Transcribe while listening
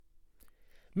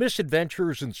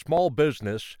Misadventures in Small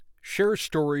Business shares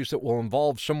stories that will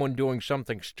involve someone doing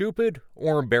something stupid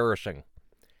or embarrassing.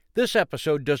 This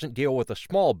episode doesn't deal with a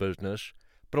small business,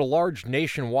 but a large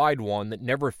nationwide one that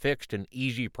never fixed an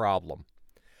easy problem.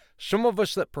 Some of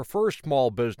us that prefer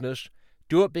small business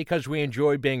do it because we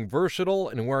enjoy being versatile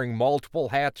and wearing multiple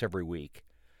hats every week.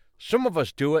 Some of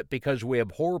us do it because we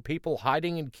abhor people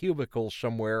hiding in cubicles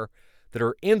somewhere that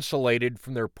are insulated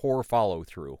from their poor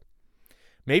follow-through.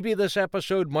 Maybe this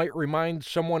episode might remind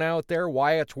someone out there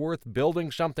why it's worth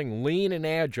building something lean and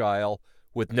agile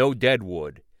with no dead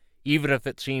wood, even if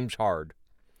it seems hard.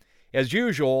 As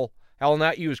usual, I will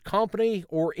not use company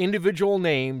or individual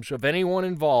names of anyone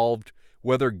involved,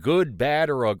 whether good, bad,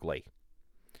 or ugly.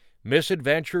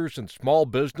 Misadventures in Small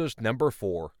Business number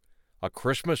 4. A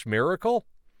Christmas Miracle?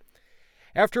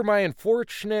 After my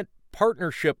unfortunate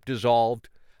partnership dissolved,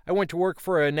 I went to work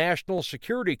for a national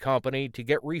security company to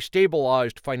get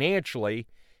restabilized financially,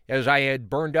 as I had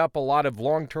burned up a lot of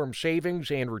long-term savings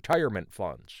and retirement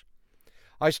funds.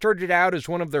 I started out as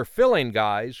one of their fill-in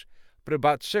guys, but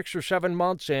about 6 or 7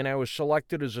 months in, I was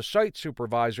selected as a site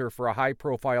supervisor for a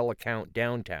high-profile account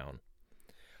downtown.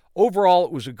 Overall,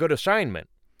 it was a good assignment.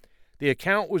 The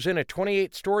account was in a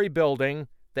 28-story building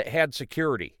that had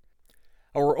security.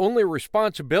 Our only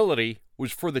responsibility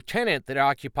was for the tenant that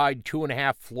occupied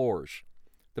 2.5 floors.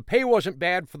 The pay wasn't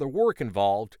bad for the work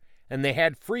involved, and they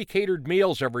had free catered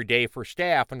meals every day for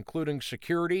staff, including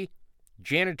security,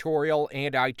 janitorial,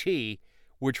 and IT,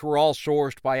 which were all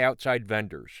sourced by outside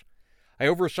vendors. I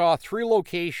oversaw 3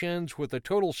 locations with a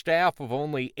total staff of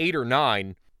only 8 or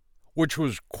 9, which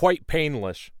was quite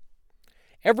painless.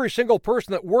 Every single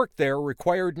person that worked there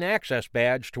required an access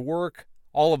badge to work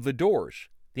all of the doors.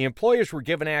 The employees were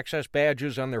given access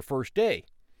badges on their first day.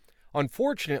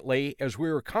 Unfortunately, as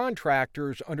we were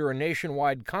contractors under a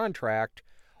nationwide contract,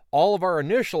 all of our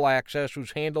initial access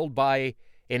was handled by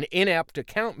an inept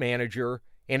account manager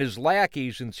and his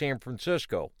lackeys in San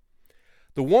Francisco.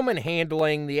 The woman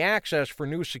handling the access for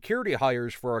new security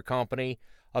hires for our company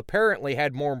apparently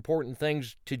had more important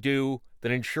things to do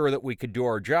than ensure that we could do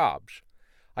our jobs.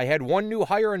 I had one new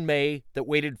hire in May that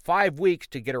waited 5 weeks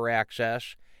to get her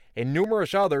access, and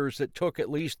numerous others that took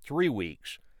at least 3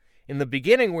 weeks. In the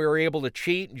beginning, we were able to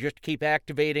cheat and just keep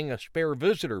activating a spare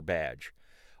visitor badge.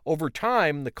 Over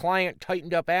time, the client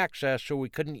tightened up access so we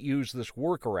couldn't use this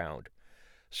workaround.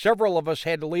 Several of us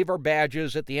had to leave our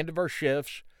badges at the end of our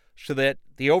shifts so that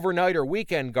the overnight or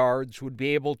weekend guards would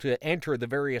be able to enter the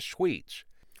various suites.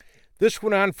 This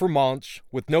went on for months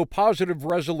with no positive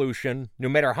resolution, no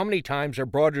matter how many times I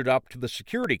brought it up to the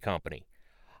security company.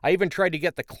 I even tried to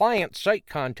get the client site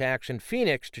contacts in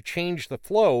Phoenix to change the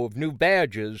flow of new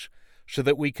badges so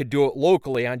that we could do it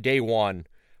locally on day 1,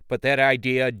 but that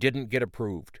idea didn't get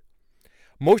approved.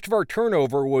 Most of our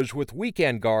turnover was with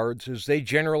weekend guards, as they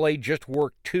generally just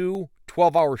worked 2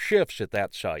 12-hour shifts at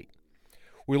that site.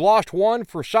 We lost one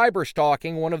for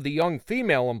cyber-stalking one of the young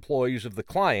female employees of the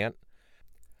client.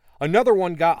 Another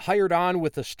one got hired on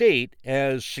with the state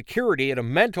as security at a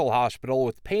mental hospital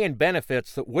with pay and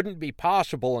benefits that wouldn't be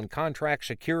possible in contract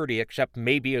security except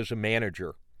maybe as a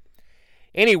manager.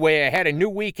 Anyway, I had a new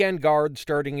weekend guard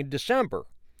starting in December.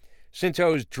 Since I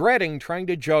was dreading trying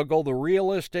to juggle the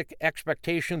realistic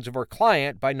expectations of our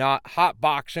client by not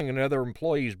hotboxing another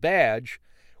employee's badge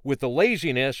with the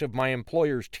laziness of my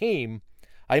employer's team,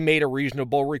 I made a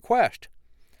reasonable request.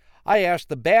 I asked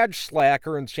the badge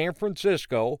slacker in San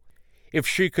Francisco if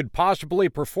she could possibly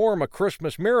perform a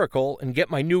Christmas miracle and get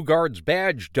my new guard's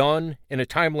badge done in a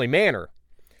timely manner.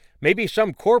 Maybe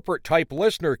some corporate-type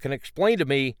listener can explain to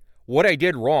me what I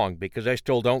did wrong, because I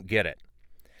still don't get it.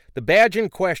 The badge in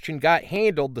question got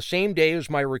handled the same day as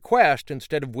my request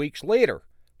instead of weeks later,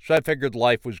 so I figured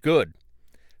life was good.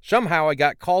 Somehow I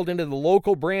got called into the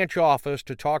local branch office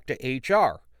to talk to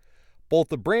HR. Both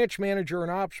the branch manager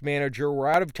and ops manager were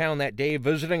out of town that day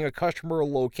visiting a customer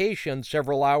location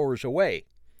several hours away.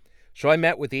 So I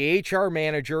met with the HR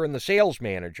manager and the sales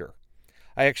manager.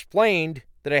 I explained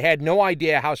that I had no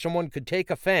idea how someone could take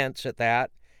offense at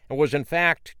that and was in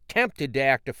fact tempted to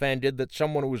act offended that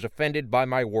someone was offended by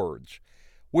my words,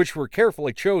 which were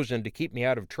carefully chosen to keep me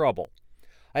out of trouble.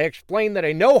 I explained that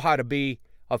I know how to be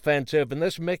offensive and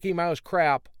this Mickey Mouse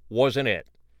crap wasn't it.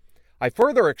 I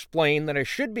further explained that I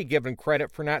should be given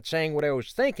credit for not saying what I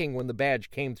was thinking when the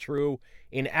badge came through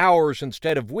in hours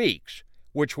instead of weeks,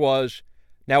 which was,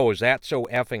 now was that so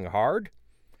effing hard?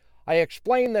 I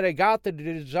explained that I got the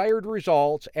desired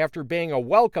results after being a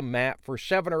welcome mat for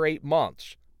 7 or 8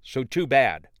 months, so too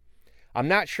bad. I'm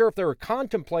not sure if they were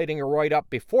contemplating a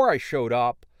write-up before I showed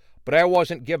up, but I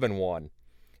wasn't given one.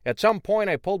 At some point,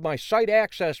 I pulled my site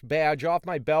access badge off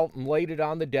my belt and laid it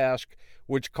on the desk,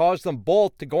 which caused them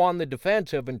both to go on the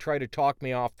defensive and try to talk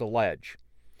me off the ledge.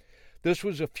 This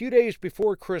was a few days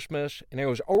before Christmas, and I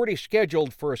was already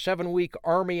scheduled for a 7-week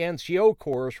Army NCO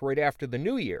course right after the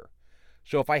New Year.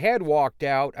 So if I had walked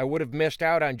out, I would have missed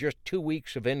out on just 2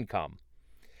 weeks of income.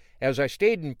 As I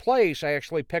stayed in place, I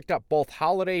actually picked up both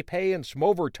holiday pay and some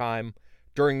overtime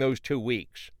during those 2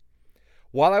 weeks.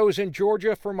 While I was in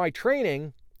Georgia for my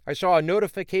training, I saw a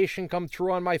notification come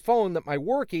through on my phone that my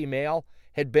work email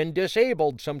had been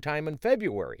disabled sometime in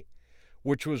February,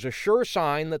 which was a sure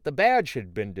sign that the badge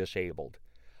had been disabled.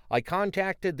 I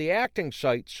contacted the acting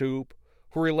site soup,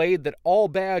 who relayed that all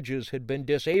badges had been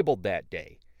disabled that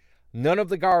day. None of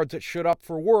the guards that showed up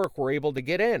for work were able to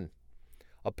get in.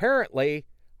 Apparently,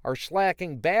 our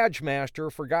slacking badge master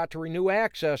forgot to renew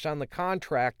access on the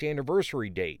contract anniversary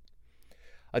date.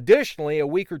 Additionally, a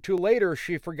week or two later,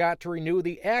 she forgot to renew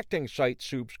the acting site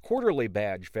soup's quarterly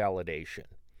badge validation.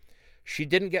 She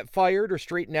didn't get fired or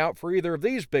straightened out for either of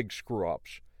these big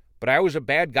screw-ups, but I was a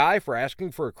bad guy for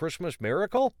asking for a Christmas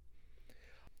miracle?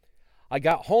 I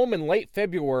got home in late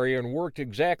February and worked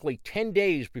exactly 10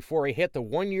 days before I hit the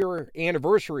 1-year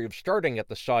anniversary of starting at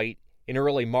the site in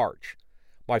early March.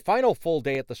 My final full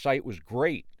day at the site was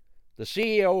great. The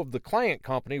CEO of the client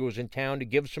company was in town to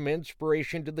give some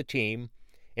inspiration to the team,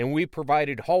 and we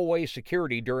provided hallway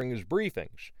security during his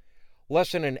briefings.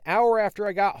 Less than an hour after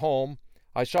I got home,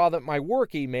 I saw that my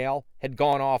work email had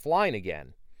gone offline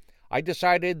again. I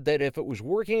decided that if it was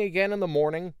working again in the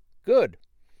morning, good.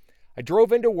 I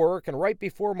drove into work, and right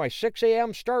before my 6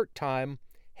 a.m. start time,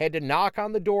 had to knock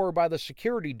on the door by the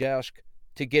security desk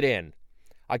to get in.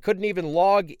 I couldn't even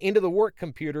log into the work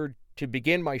computer to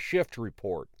begin my shift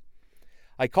report.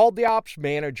 I called the ops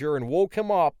manager and woke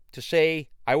him up to say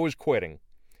I was quitting.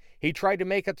 He tried to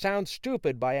make it sound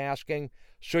stupid by asking,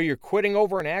 "So you're quitting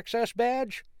over an access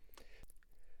badge?"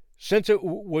 Since it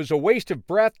was a waste of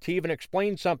breath to even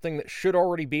explain something that should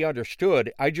already be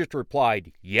understood, I just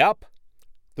replied, "Yep."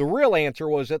 The real answer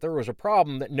was that there was a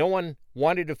problem that no one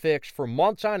wanted to fix for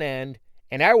months on end,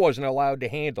 and I wasn't allowed to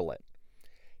handle it.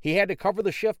 He had to cover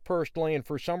the shift personally, and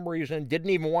for some reason didn't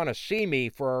even want to see me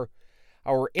for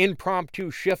our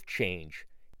impromptu shift change.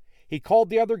 He called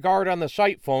the other guard on the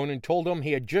site phone and told him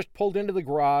he had just pulled into the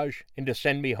garage and to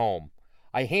send me home.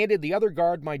 I handed the other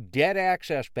guard my dead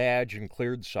access badge and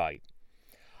cleared site.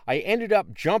 I ended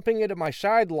up jumping into my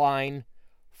sideline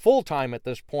full-time at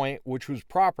this point, which was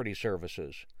property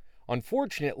services.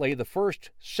 Unfortunately, the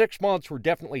first 6 months were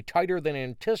definitely tighter than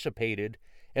anticipated,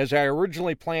 as I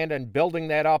originally planned on building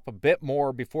that up a bit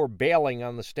more before bailing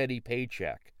on the steady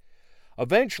paycheck.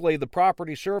 Eventually, the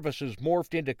property services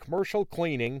morphed into commercial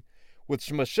cleaning with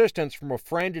some assistance from a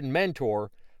friend and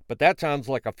mentor, but that sounds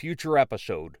like a future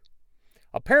episode.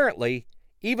 Apparently,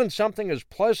 even something as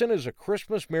pleasant as a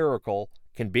Christmas miracle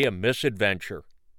can be a misadventure.